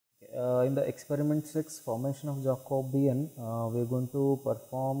in the experiment 6 formation of Jacobian, we are going to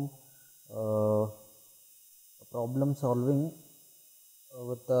perform problem solving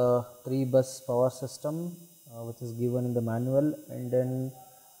with a 3-bus power system which is given in the manual, and then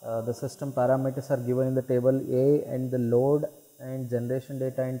the system parameters are given in the table A, and the load and generation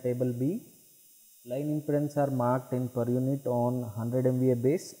data in table B. Line impedance are marked in per unit on 100 MVA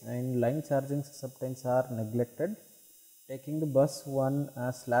base, and line charging susceptance are neglected. Taking the bus 1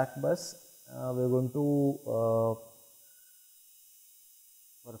 as slack bus, we are going to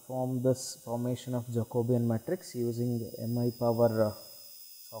perform this formation of Jacobian matrix using MiPower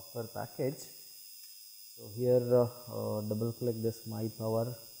software package. So here double click this MiPower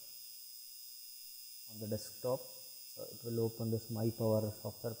on the desktop. So it will open this MiPower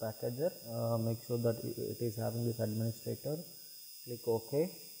software packager. Make sure that it is having this administrator. Click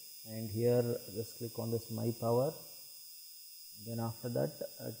OK, and here just click on this MiPower. Then after that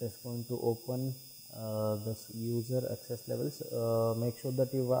it is going to open this user access levels. Make sure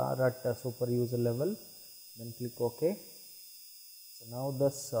that you are at super user level, then click OK. So now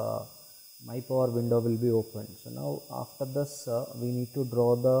this MiPower window will be opened. So now after this we need to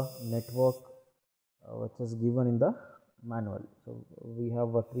draw the network which is given in the manual. So we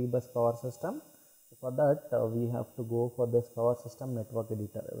have a 3-bus power system. So for that we have to go for this power system network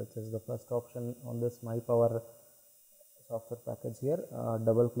editor, which is the first option on this MiPower software package here.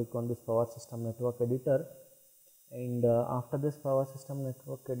 Double click on this power system network editor, and after this power system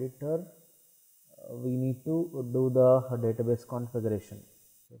network editor we need to do the database configuration.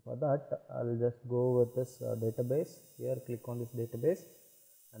 So for that I'll just go with this database. Here click on this database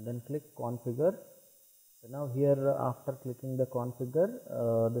and then click configure. So now here after clicking the configure,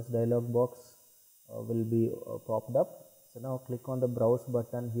 this dialog box will be popped up. So now click on the browse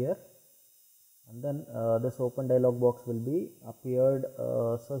button here, and then this open dialog box will be appeared.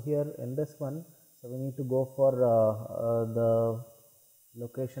 So here in this one, so we need to go for the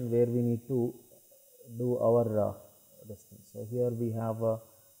location where we need to do our this thing. So here we have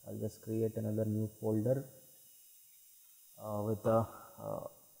I'll just create another new folder with a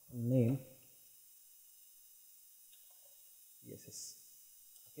name. Yes.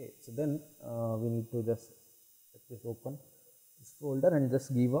 Okay, so then we need to just let this open this folder and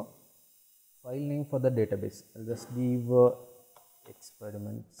just give a file name for the database. I'll just give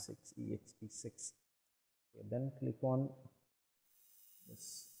experiment 6 exp6. Okay, then click on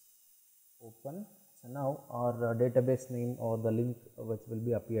this open. So now our database name or the link which will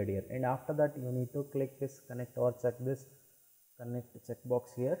be appeared here, and after that you need to click this connect or check this connect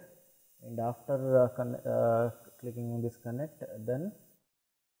checkbox here, and after clicking on this connect, then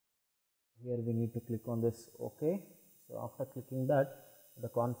here we need to click on this OK. So after clicking that, the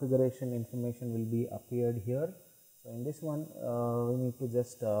configuration information will be appeared here. So in this one we need to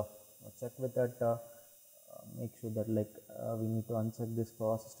just check with that, make sure that we need to uncheck this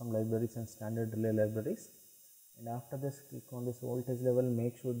power system libraries and standard relay libraries, and after this click on this voltage level.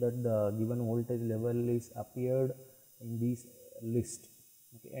 Make sure that the given voltage level is appeared in this list.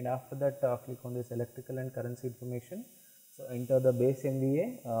 Okay, and after that click on this electrical and currency information. So enter the base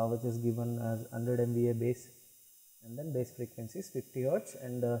MVA which is given as 100 MVA base, and then base frequency is 50 Hz,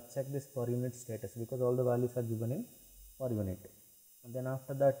 and check this per unit status because all the values are given in per unit. And then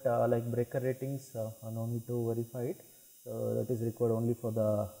after that breaker ratings no need to verify it, so that is required only for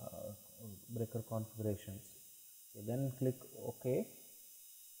the breaker configurations. Okay, then click OK.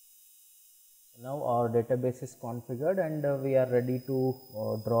 Now our database is configured and we are ready to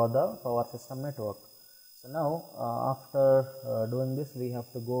draw the power system network. So now after doing this, we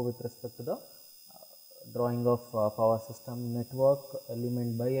have to go with respect to the drawing of power system network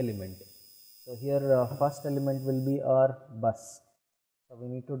element by element. So here first element will be our bus. So we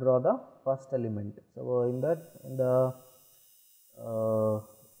need to draw the first element. So in the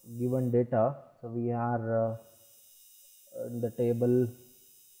given data, so we are in the table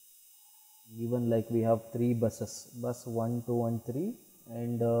given we have 3 buses, bus 1, 2 and 3,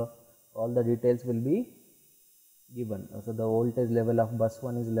 and all the details will be given. So the voltage level of bus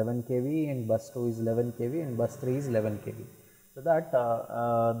 1 is 11 kV, and bus 2 is 11 kV, and bus 3 is 11 kV. So that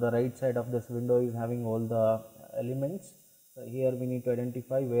the right side of this window is having all the elements. So here we need to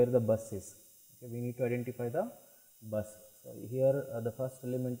identify where the bus is. Okay, we need to identify the bus. So here the first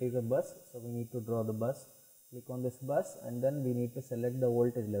element is a bus, so we need to draw the bus. Click on this bus, and then we need to select the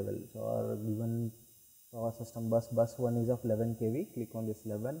voltage level. So our given power system bus 1 is of 11 kV. Click on this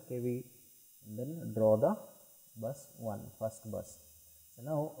 11 kV and then draw the bus 1, first bus. So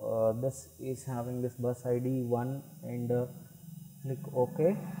now this is having this bus ID 1, and click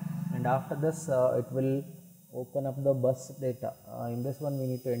OK, and after this it will open up the bus data. In this one we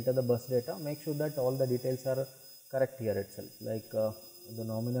need to enter the bus data. Make sure that all the details are correct here itself, like the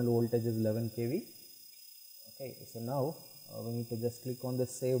nominal voltage is 11 kV. Okay, so now we need to just click on the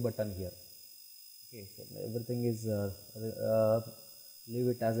save button here. Okay, so everything is leave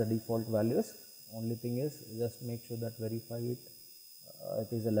it as a default values. Only thing is just make sure that verify it. It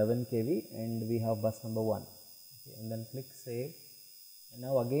is 11 kV and we have bus number 1. Okay, and then click save. And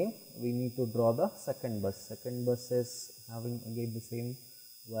now again we need to draw the second bus. Second bus is having again the same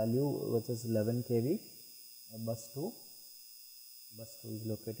value, which is 11 kV. Bus 2 is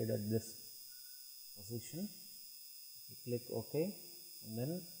located at this position. Click OK, and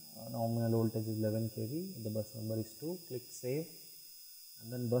then nominal voltage is 11 kV. The bus number is 2. Click save,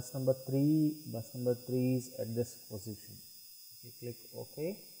 and then bus number 3 is at this position. Okay, click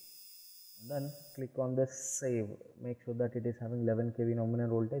OK, and then click on this save. Make sure that it is having 11 kV nominal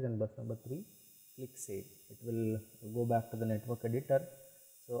voltage and bus number 3. Click save. It will go back to the network editor.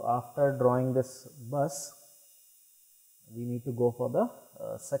 So after drawing this bus, we need to go for the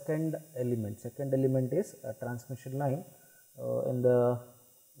second element. Second element is a transmission line. In the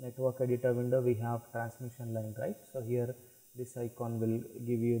network editor window we have transmission line, right? So here this icon will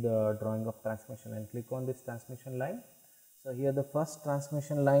give you the drawing of transmission line. Click on this transmission line. So here the first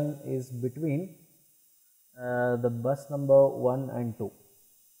transmission line is between the bus number 1 and 2.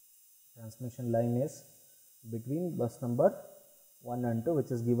 Transmission line is between bus number 1 and 2,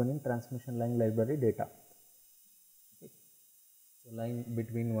 which is given in transmission line library data. Okay. So line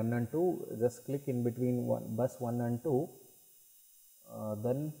between 1 and 2, just click in between bus 1 and 2.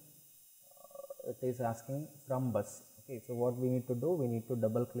 Then it is asking from bus. Okay, so what we need to do, we need to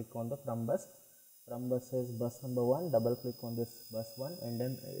double click on the from bus. From bus is bus number 1, double click on this bus 1, and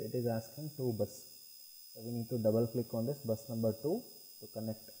then it is asking to bus. So we need to double click on this bus number 2 to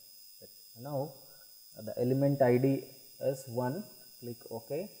connect it. Now the element ID is 1, click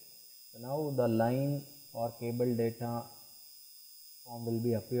OK. So now the line or cable data form will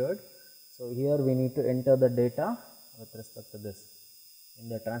be appeared. So here we need to enter the data with respect to this. In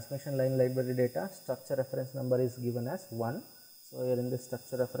the transmission line library data, structure reference number is given as 1. So here in this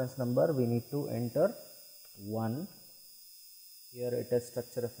structure reference number we need to enter 1. Here it is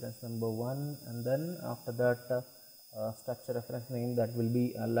structure reference number 1, and then after that structure reference name, that will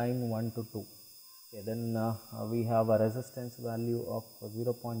be line 1 to 2. Okay, then we have a resistance value of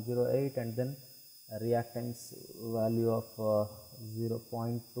 0.08 and then a reactance value of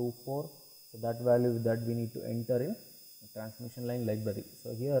 0.24. So that value that we need to enter in transmission line library.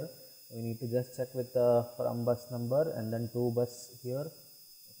 So here we need to just check with the from bus number, and then to bus here,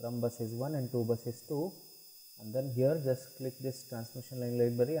 from bus is 1 and to bus is 2, and then here just click this transmission line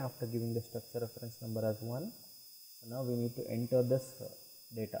library after giving the structure reference number as 1. So now we need to enter this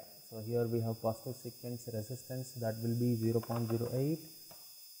data. So here we have positive sequence resistance, that will be 0.08,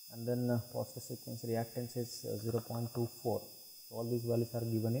 and then positive sequence reactance is 0.24. So all these values are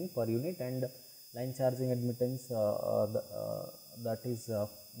given in per unit, and line charging admittance that is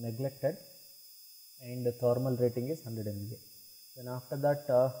neglected, and the thermal rating is 100 MVA. Then after that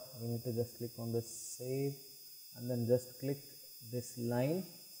we need to just click on this save, and then just click this line,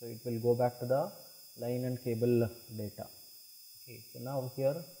 so it will go back to the line and cable data. Okay, so now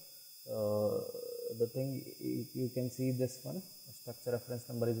here the thing, you can see this one, structure reference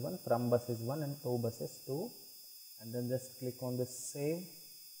number is 1, from bus is 1 and to bus is 2, and then just click on this save,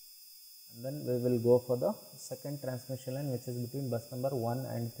 and then we will go for the second transmission line, which is between bus number 1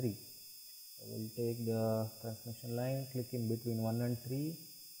 and 3. So we will take the transmission line, click in between 1 and 3.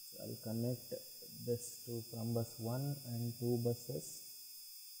 So I will connect this to from bus 1 and 2 buses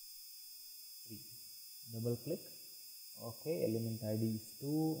 3. Double click. Okay, element ID is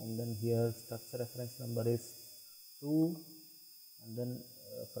 2, and then here structure reference number is 2, and then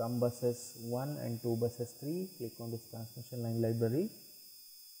from buses 1 and 2 buses 3. Click on this transmission line library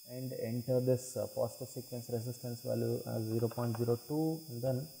and enter this positive sequence resistance value as 0.02, and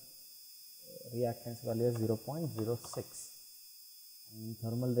then reactance value is 0.06, and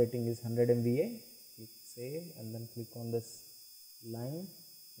thermal rating is 100 MVA. Click save, and then click on this line,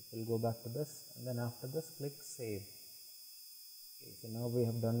 it will go back to this, and then after this click save. Okay, so now we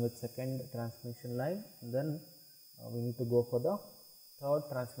have done with second transmission line, and then we need to go for the third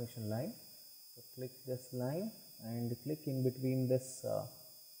transmission line. So click this line and click in between this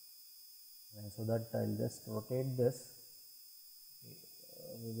line, so that I will just rotate this. Okay,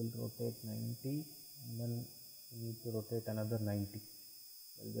 we will rotate 90, and then we need to rotate another 90.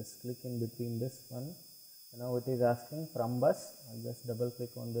 I will just click in between this one. So now it is asking from bus. I will just double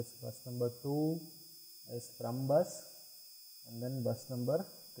click on this bus number 2 is from bus, and then bus number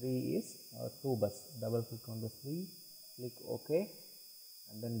 3 is 2 bus. Double click on the 3, click OK,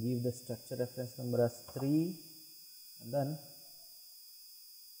 and then give the structure reference number as 3, and then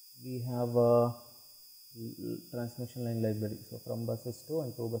we have a transmission line library. So from buses 2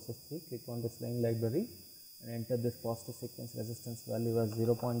 and 2 buses 3, click on this line library and enter this positive sequence resistance value as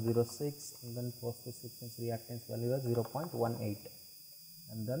 0.06, and then positive sequence reactance value as 0.18,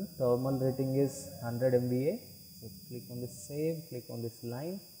 and then thermal rating is 100 MVA. So click on this save, click on this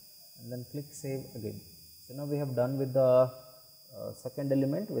line, and then click save again. So now we have done with the second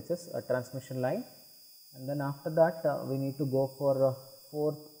element, which is a transmission line, and then after that we need to go for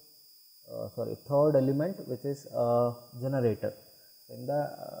third element, which is a generator. So in the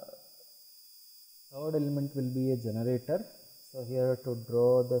third element will be a generator. So here to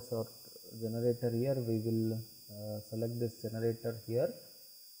draw the generator here, we will select this generator here,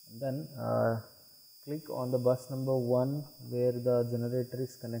 and then click on the bus number 1 where the generator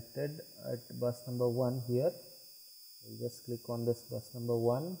is connected. At bus number 1 here, we'll just click on this bus number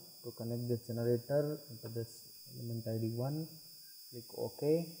 1 to connect this generator into this element ID 1, click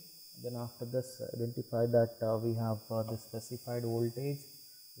OK. Then after this, identify that we have the specified voltage.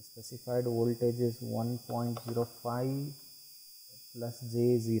 The specified voltage is 1.05 plus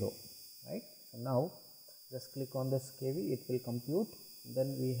J0, right? So now just click on this kV, it will compute.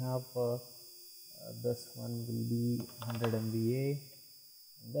 Then we have this one will be 100 MVA,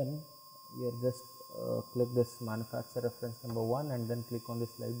 and then here just click this manufacturer reference number 1 and then click on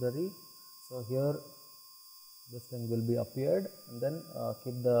this library. So here this thing will be appeared, and then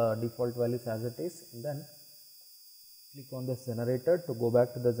keep the default values as it is, and then click on this generator to go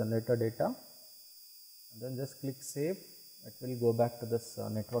back to the generator data, and then just click save. It will go back to this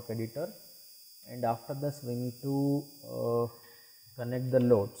network editor, and after this we need to connect the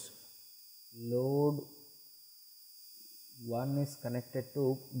loads. Load 1 is connected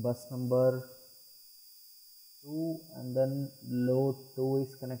to bus number 2, and then load 2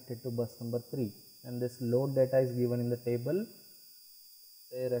 is connected to bus number 3, and this load data is given in the table.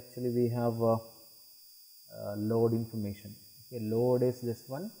 There actually we have load information. Okay, load is this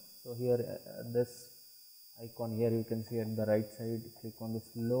one. So here this icon here you can see at the right side, click on this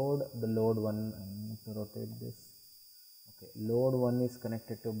load, the load 1, I need to rotate this. Okay, load 1 is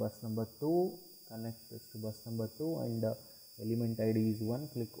connected to bus number 2, connect this to bus number 2, and element ID is 1,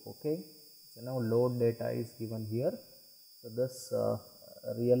 click OK. So now load data is given here. So this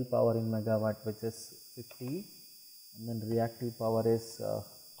real power in megawatt, which is 50, and then reactive power is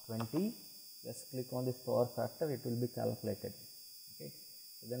 20. Just click on this power factor, it will be calculated. Okay,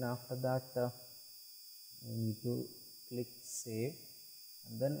 so then after that we need to click save,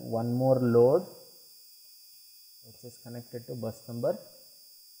 and then one more load which is connected to bus number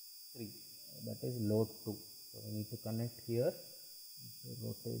 3, that is load 2. So we need to connect here, to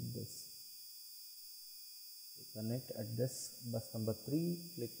rotate this, to connect at this bus number 3,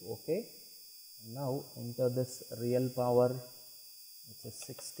 click OK. And now enter this real power, which is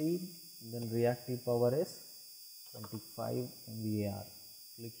 60, and then reactive power is 25 MVAR.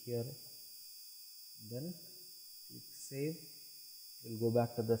 Click here, then click save. We'll go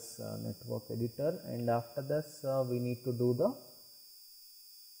back to this network editor, and after this we need to do the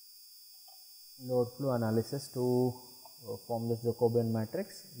load flow analysis to form this Jacobian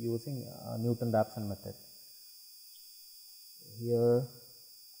matrix using Newton-Raphson method. Here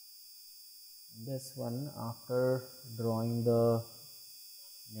this one, after drawing the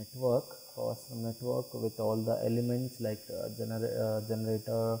network, power system network with all the elements like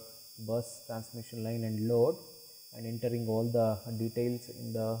generator, bus, transmission line and load, and entering all the details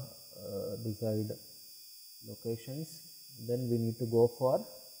in the desired locations, then we need to go for,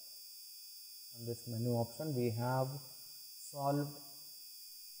 on this menu option we have solve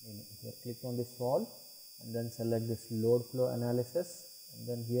menu. Here click on this solve, and then select this load flow analysis, and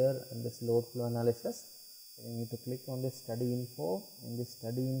then here in this load flow analysis we need to click on this study info. In this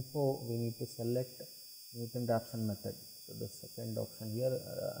study info we need to select Newton-Raphson method. So the second option here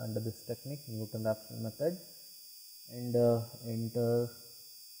under this technique, Newton-Raphson method, and enter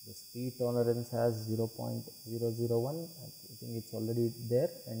the speed tolerance as 0.001, I think it's already there,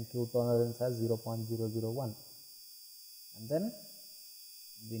 and Q tolerance as 0.001, and then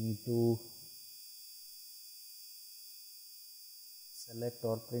we need to select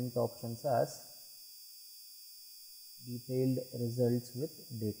or print options as detailed results with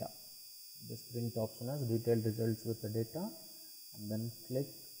data. This print option as detailed results with the data, and then click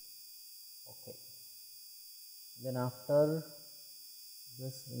OK. Then after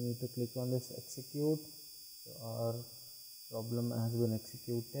this we need to click on this execute. So our problem has been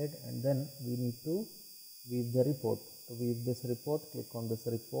executed, and then we need to view the report. to view this report, click on this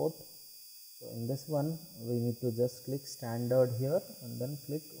report. So in this one we need to just click standard here and then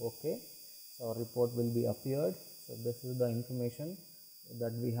click OK. So our report will be appeared. So this is the information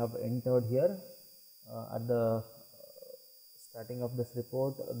that we have entered here. At the starting of this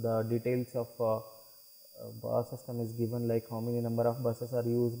report, the details of power system is given, like how many number of buses are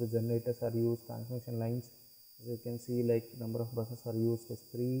used, the generators are used, transmission lines. As you can see, like number of buses are used is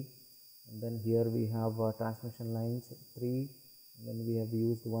 3, and then here we have transmission lines 3, and then we have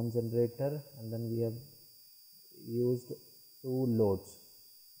used 1 generator, and then we have used 2 loads.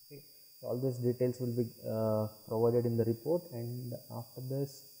 Okay, so all these details will be provided in the report, and after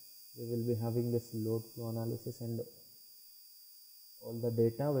this we will be having this load flow analysis and all the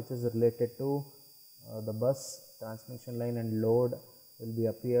data which is related to the bus, transmission line and load will be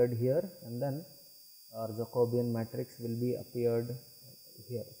appeared here, and then our Jacobian matrix will be appeared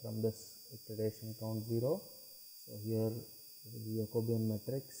here from this iteration count 0. So here is the Jacobian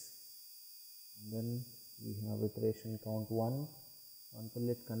matrix, and then we have iteration count 1. Until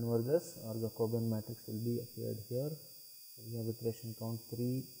it converges, our Jacobian matrix will be appeared here. So we have iteration count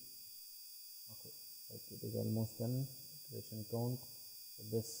 3. Okay, like it is almost done. Iteration count. So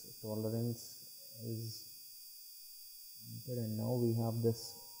this tolerance is good, and now we have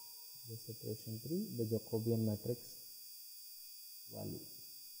this iteration 3, the Jacobian matrix value.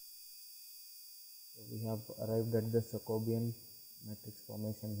 So we have arrived at this Jacobian matrix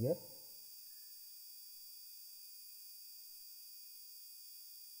formation here.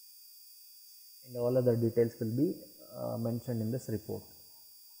 And all other details will be mentioned in this report.